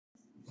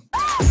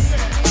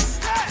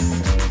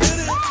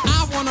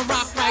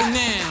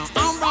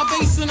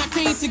and I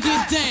came to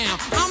get down.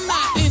 I'm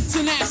not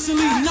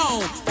internationally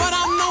known, but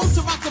I'm known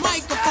to rock the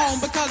microphone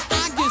because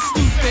I get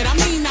stupid. I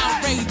mean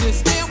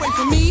outrageous. Stay away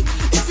from me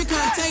if you're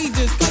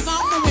contagious, cause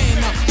I'm the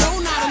winner. No,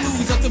 not a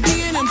loser. To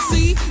be an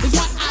MC is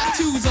what I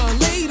choose.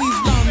 Ladies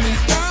love me,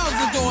 girls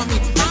adore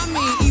me. I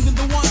mean, even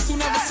the ones who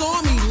never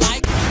saw me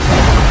like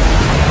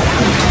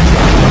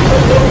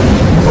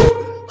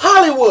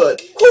Hollywood,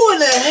 who in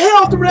the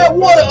hell threw that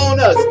water on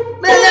us?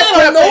 Man, that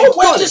crap ain't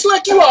funny. Just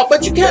like you are,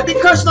 but you can't be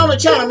cursing on the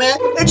channel, man.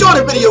 Enjoy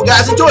the video,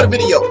 guys. Enjoy the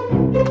video.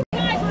 You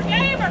guys were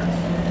gamers.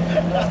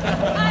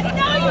 I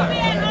know you'll be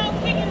at home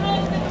kicking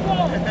holes in the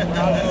wall.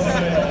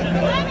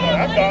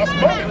 That's awesome.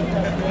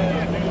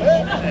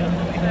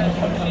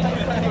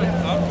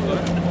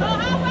 So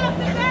how about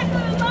the back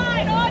of the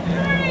line on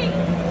 3?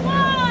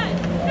 1,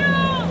 2,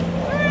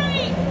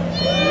 3.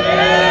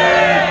 Yeah!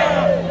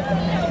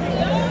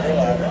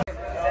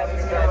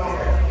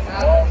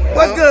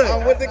 What's good?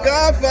 I'm with the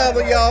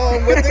Godfather, y'all.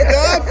 I'm with the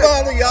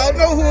Godfather. Y'all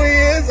know who he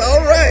is.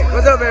 All right.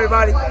 What's up,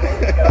 everybody?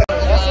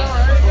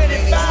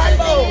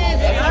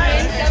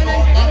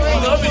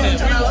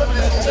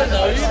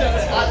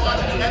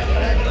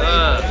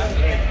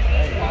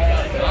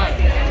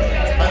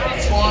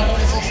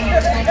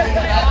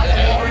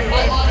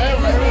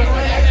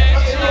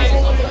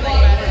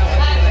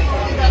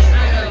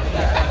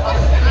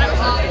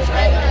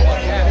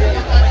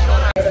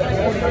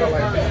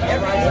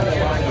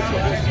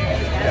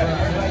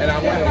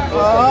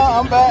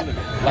 I'm back.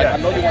 Like, I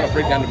know you want to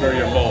break down the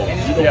barrier mold.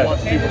 You don't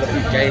want people to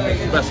be gaming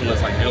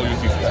specialists like LUT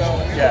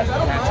specialists. Yeah.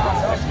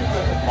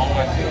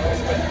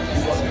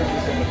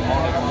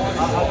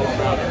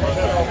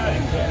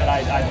 That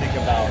I think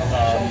about.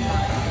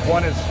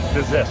 One is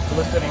resist,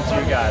 listening to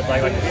you guys,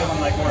 like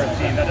feeling like we're a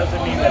team. That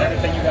doesn't mean that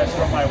everything you guys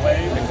throw my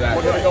way,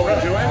 we're going to go and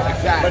do it.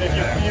 Exactly. But if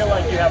you feel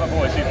like you have a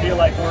voice, you feel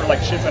like we're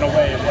like chipping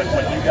away at what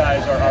you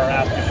guys are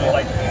asking for.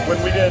 Like when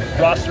we did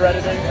roster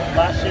editing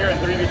last year in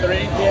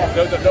 3v3,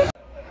 those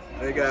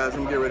Hey guys,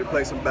 I'm getting ready to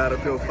play some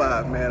Battlefield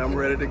 5, man. I'm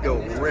ready to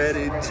go.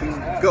 Ready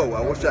to go.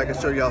 I wish I could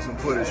show y'all some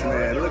footage,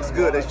 man. It looks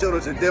good. They showed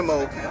us a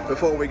demo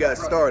before we got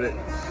started.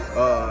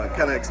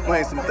 Kind of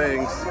explained some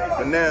things,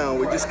 but now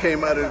we just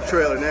came out of the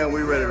trailer. Now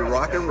we're ready to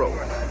rock and roll.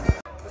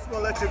 Just want to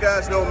let you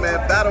guys know, man,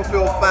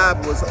 Battlefield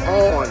 5 was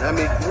on. I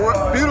mean,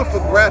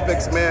 beautiful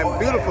graphics, man.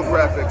 Beautiful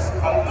graphics.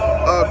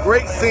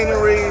 Great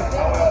scenery.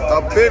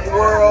 A big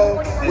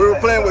world. We were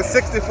playing with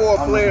 64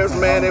 players,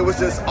 man. It was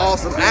just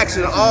awesome.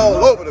 Action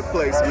all over the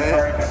place,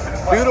 man.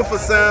 Beautiful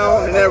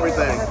sound and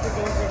everything.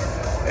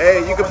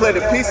 Hey, you can play the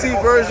PC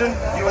version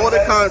or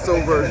the console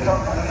version.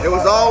 It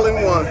was all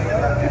in one.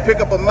 You pick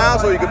up a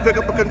mouse or you can pick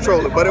up a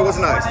controller, but it was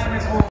nice. I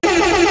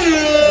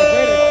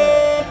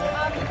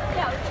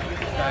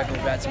go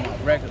back to my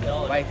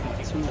regular wife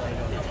and 2 right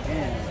now.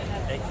 Damn.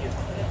 Thank you.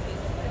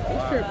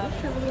 This trip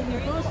was gonna be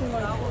costing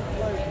like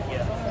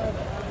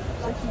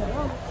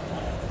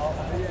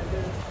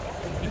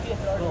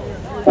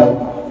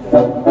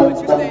but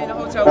you stay in the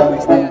hotel where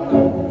we stay at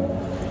though.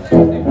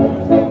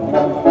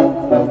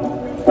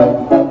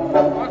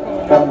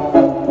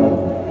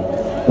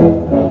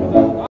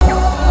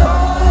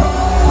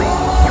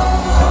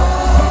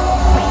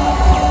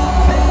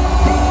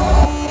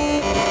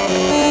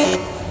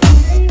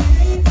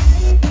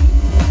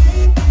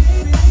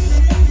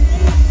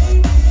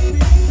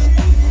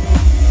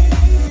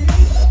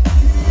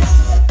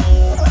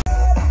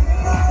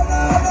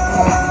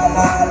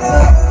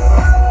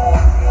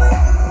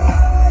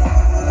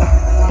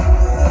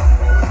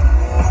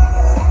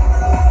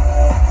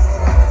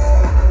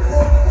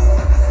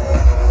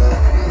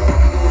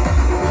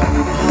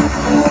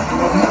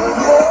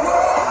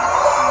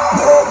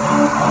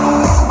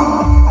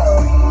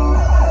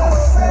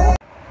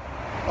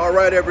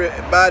 Alright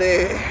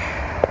everybody,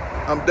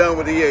 I'm done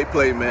with the EA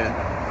Play, man.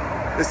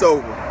 It's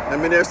over. I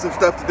mean, there's some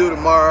stuff to do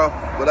tomorrow,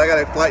 but I got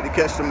a flight to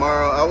catch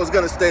tomorrow. I was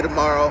gonna stay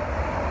tomorrow,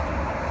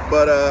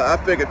 but I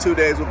figured 2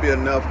 days would be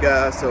enough,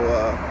 guys. So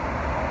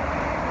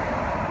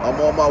I'm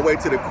on my way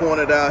to the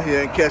corner down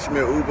here and catch me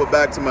an Uber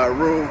back to my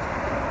room,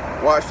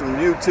 watch some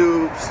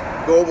YouTubes,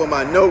 go over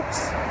my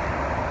notes.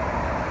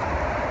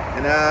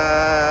 And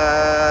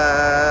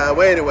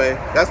well, anyway,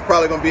 that's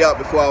probably gonna be out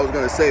before I was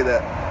gonna say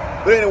that.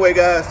 But anyway,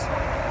 guys,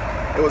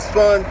 it was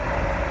fun.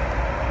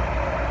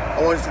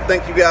 I wanted to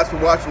thank you guys for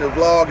watching the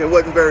vlog. It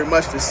wasn't very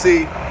much to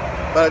see,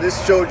 but I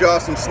just showed y'all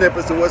some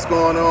snippets of what's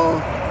going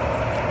on.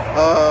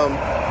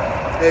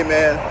 Hey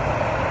man,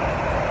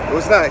 it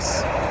was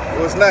nice.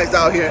 It was nice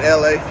out here in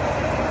LA.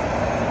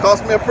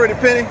 Cost me a pretty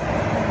penny,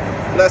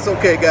 but that's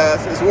okay,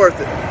 guys. It's worth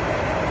it.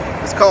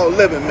 It's called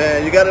living,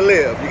 man. You gotta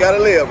live. You gotta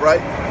live,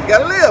 right? You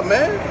gotta live,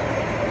 man.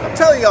 I'm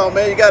telling y'all,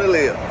 man, you gotta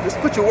live. Just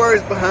put your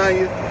worries behind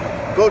you.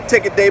 Go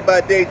take it day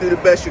by day, do the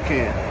best you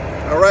can.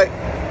 All right?